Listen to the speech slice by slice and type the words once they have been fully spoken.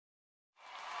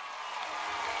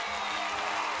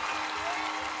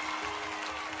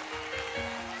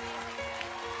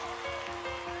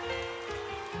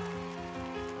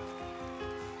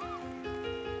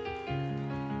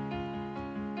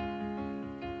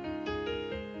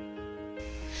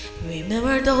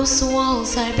Remember those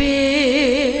walls I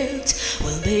built?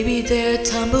 Well, baby, they're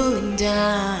tumbling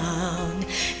down.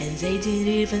 And they didn't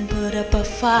even put up a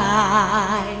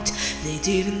fight. They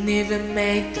didn't even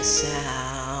make a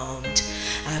sound.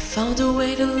 I found a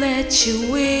way to let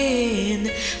you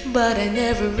in, but I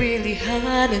never really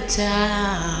had a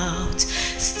doubt.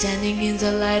 Standing in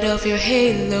the light of your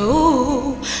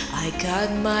halo, I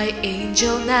got my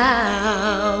angel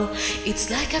now. It's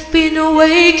like I've been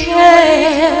awakened.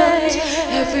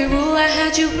 Every rule I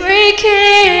had you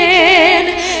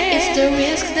breaking. It's the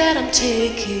risk that I'm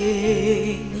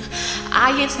taking.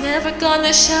 I ain't never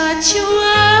gonna shut you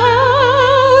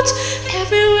out.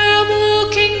 Everywhere I'm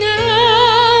looking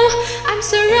now, I'm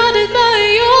surrounded by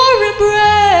your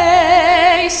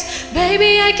embrace.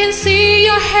 Baby, I can see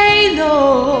your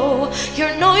halo. You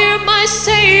know you're my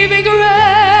saving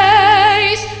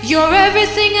grace. You're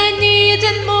everything I need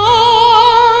and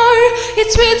more.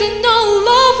 It's written all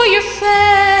over your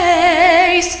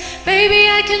face. Baby,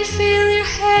 I can feel your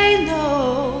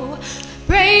halo.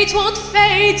 Pray it won't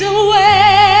fade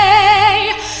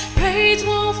away. Pray it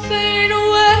won't fade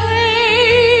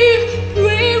away.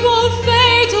 Pray it won't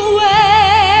fade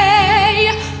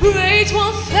away. Pray it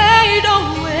won't fade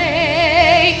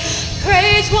away.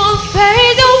 Pray it won't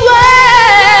fade away.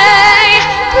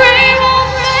 Pray it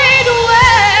won't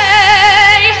fade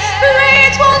away. Pray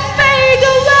it won't fade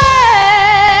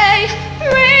away.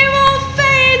 Pray it won't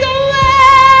fade away.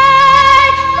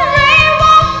 Pray it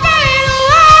won't fade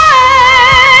away.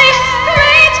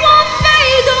 Pray it won't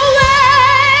fade away.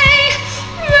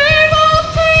 Pray it won't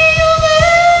fade away.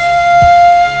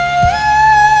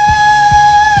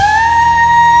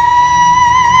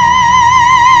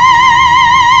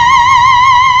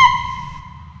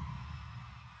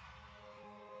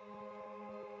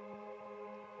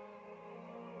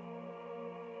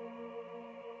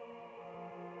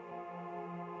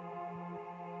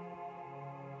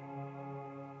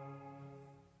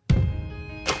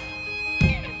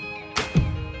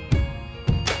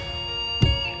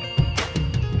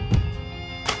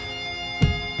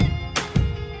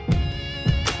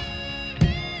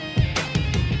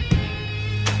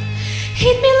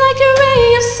 Hit me like a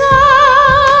ray of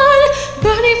sun,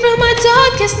 burning from my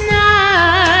darkest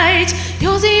night.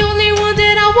 You're the only one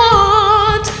that I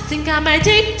want. Think I'm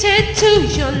addicted to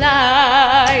your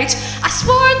light. I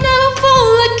swore I'd never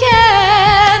fall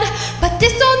again, but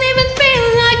this don't even feel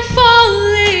like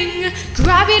falling.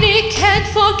 Gravity can't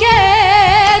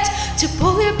forget to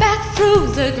pull you back through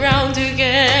the ground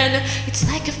again. It's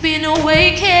like I've been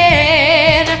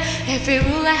awakened. Every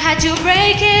rule I had you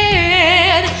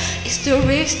breaking. It's the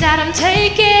risk that I'm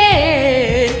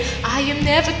taking. I am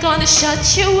never gonna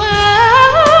shut you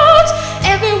out.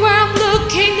 Everywhere I'm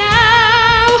looking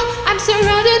now, I'm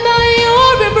surrounded by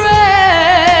your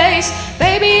embrace.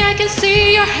 Baby, I can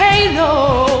see your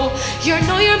halo. You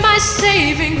know you're my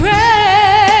saving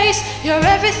grace. You're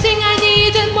everything I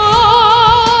need and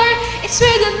more. It's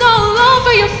written all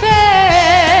over your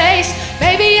face.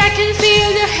 Baby, I can feel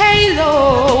the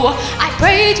halo. I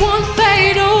pray it won't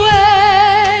fade away.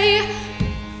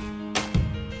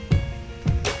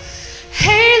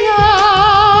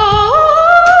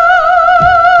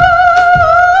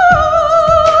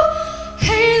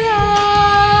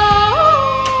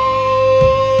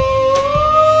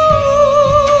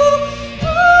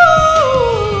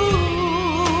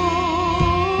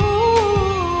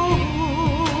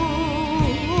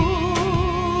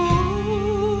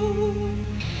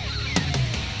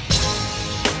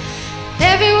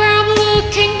 Everywhere I'm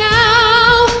looking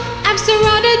now, I'm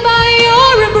surrounded by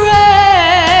your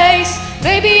embrace.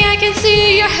 Baby, I can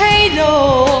see your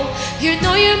halo. You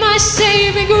know you're my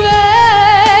saving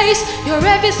grace. You're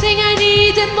everything I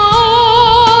need and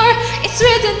more. It's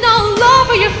written all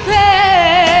over your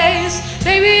face.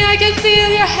 Baby, I can feel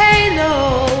your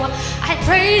halo. I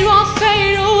pray it won't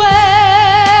fade away.